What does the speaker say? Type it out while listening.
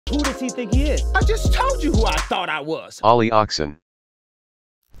Who does he think he is? I just told you who I thought I was. Ollie Oxen.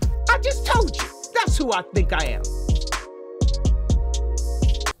 I just told you. That's who I think I am.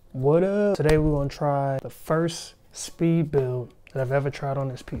 What up? Today we're gonna try the first speed build that I've ever tried on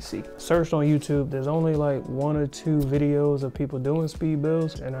this PC. Searched on YouTube, there's only like 1 or 2 videos of people doing speed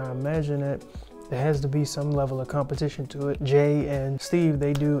builds, and I imagine that there has to be some level of competition to it. Jay and Steve,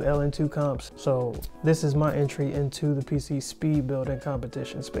 they do LN2 comps. So this is my entry into the PC speed building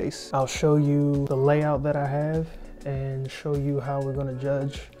competition space. I'll show you the layout that I have and show you how we're gonna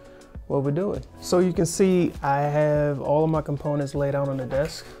judge what we're doing. So you can see I have all of my components laid out on the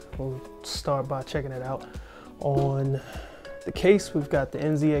desk. We'll start by checking it out. On the case, we've got the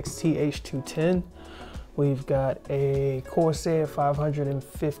NZXT H210. We've got a Corsair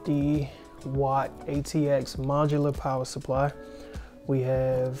 550 watt ATX modular power supply. We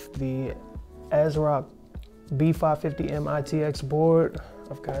have the ASRock B550M ITX board.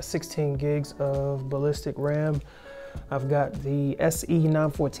 I've got 16 gigs of ballistic RAM. I've got the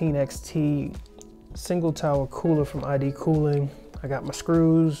SE914XT single tower cooler from ID Cooling. I got my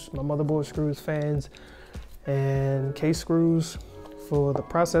screws, my motherboard screws, fans, and case screws. For the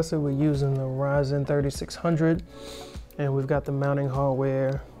processor, we're using the Ryzen 3600, and we've got the mounting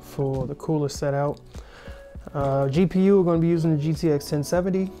hardware for the cooler set out. GPU, we're going to be using the GTX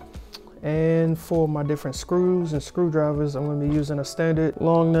 1070. And for my different screws and screwdrivers, I'm going to be using a standard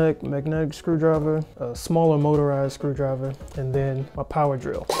long neck magnetic screwdriver, a smaller motorized screwdriver, and then my power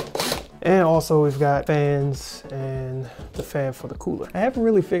drill. And also we've got fans and the fan for the cooler. I haven't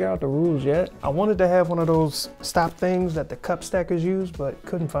really figured out the rules yet. I wanted to have one of those stop things that the cup stackers use, but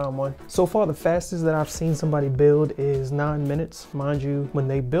couldn't find one. So far, the fastest that I've seen somebody build is 9 minutes. Mind you, when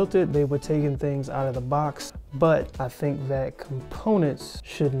they built it, they were taking things out of the box, but I think that components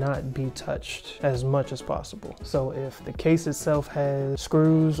should not be touched as much as possible. So if the case itself has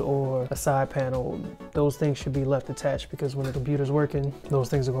screws or a side panel, those things should be left attached, because when the computer's working, those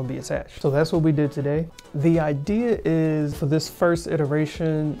things are going to be attached. So that's what we did today. The idea is, for this first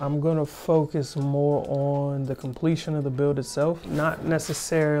iteration, I'm going to focus more on the completion of the build itself, not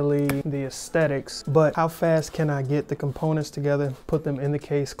necessarily the aesthetics, but how fast can I get the components together, put them in the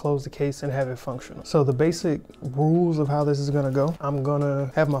case, close the case, and have it functional. So the basic rules of how this is going to go: I'm going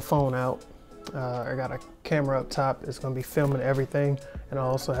to have my phone out. I got a camera up top. It's going to be filming everything, and I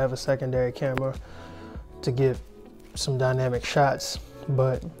also have a secondary camera to get some dynamic shots.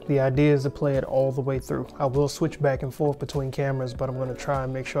 But the idea is to play it all the way through. I will switch back and forth between cameras, but I'm going to try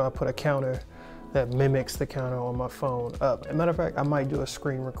and make sure I put a counter that mimics the counter on my phone up. As a matter of fact, I might do a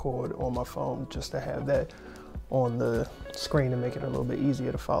screen record on my phone just to have that on the screen to make it a little bit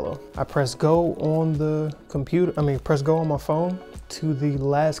easier to follow. I press go on the computer, press go on my phone to the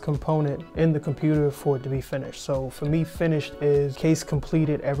last component in the computer for it to be finished. So for me, finished is case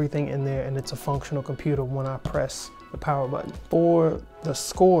completed, everything in there, and it's a functional computer when I press the power button. For the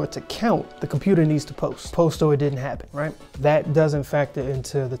score to count, the computer needs to post or it didn't happen, right? That doesn't factor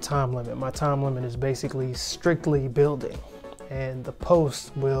into the time limit. My time limit is basically strictly building, and the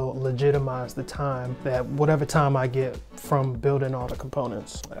post will legitimize the time, that whatever time I get from building all the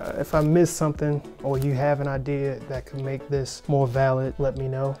components. If I miss something or you have an idea that could make this more valid, let me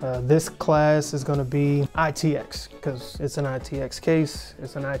know. This class is gonna be ITX, because it's an ITX case,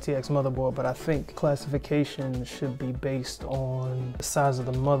 it's an ITX motherboard, but I think classification should be based on the size of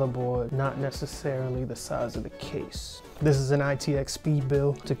the motherboard, not necessarily the size of the case. This is an ITX speed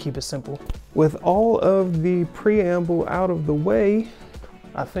build, to keep it simple. With all of the preamble out of the way,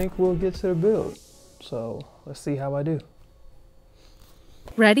 I think we'll get to the build. So let's see how I do.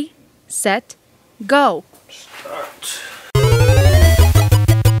 Ready, set, go. Start.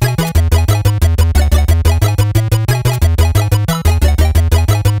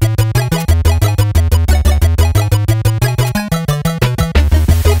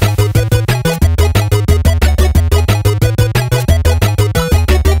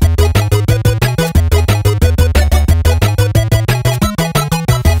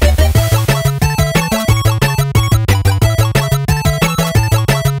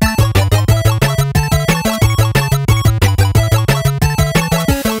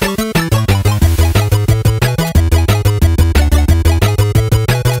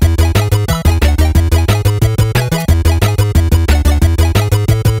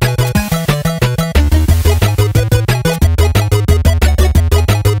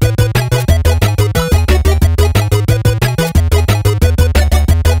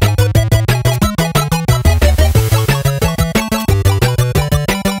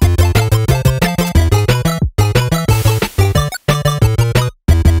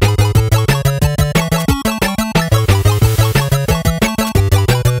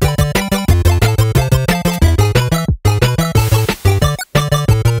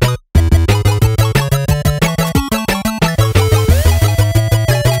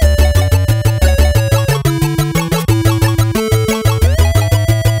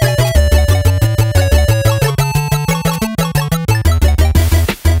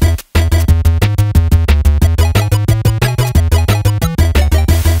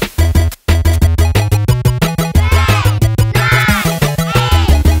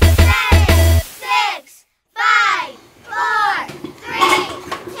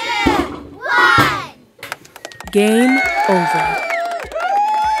 Game over.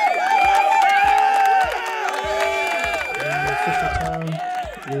 The official time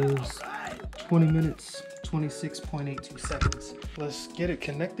is 20 minutes, 26.82 seconds. Let's get it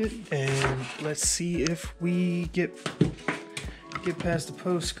connected and let's see if we get past the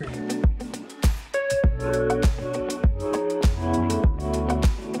post screen.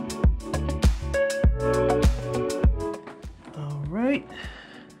 All right.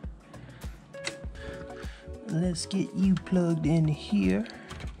 Let's get you plugged in here.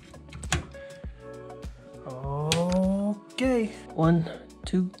 Okay. 1,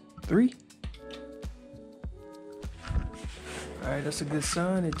 2, 3. All right, that's a good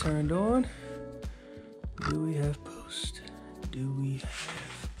sign. It turned on. Do we have post? Do we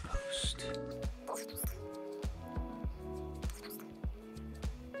have post?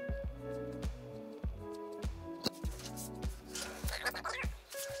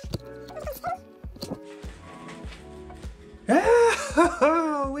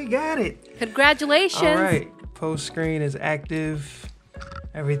 Oh, we got it. Congratulations. All right, post screen is active.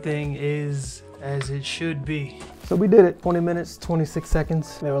 Everything is as it should be. So we did it, 20 minutes, 26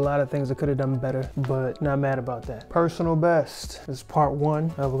 seconds. There were a lot of things I could have done better, but not mad about that. Personal best, this is part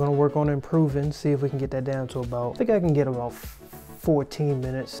 1. We're gonna work on improving, see if we can get that down to about, I think I can get about 14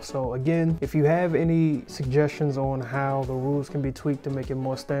 minutes. So again, if you have any suggestions on how the rules can be tweaked to make it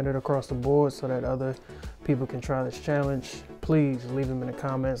more standard across the board so that other people can try this challenge, please leave them in the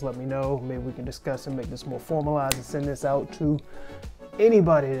comments, let me know. Maybe we can discuss and make this more formalized and send this out to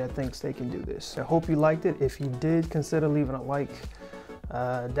anybody that thinks they can do this. I hope you liked it. If you did, consider leaving a like.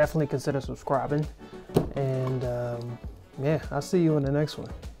 Definitely consider subscribing. And yeah, I'll see you in the next one.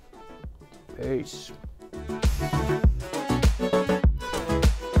 Peace.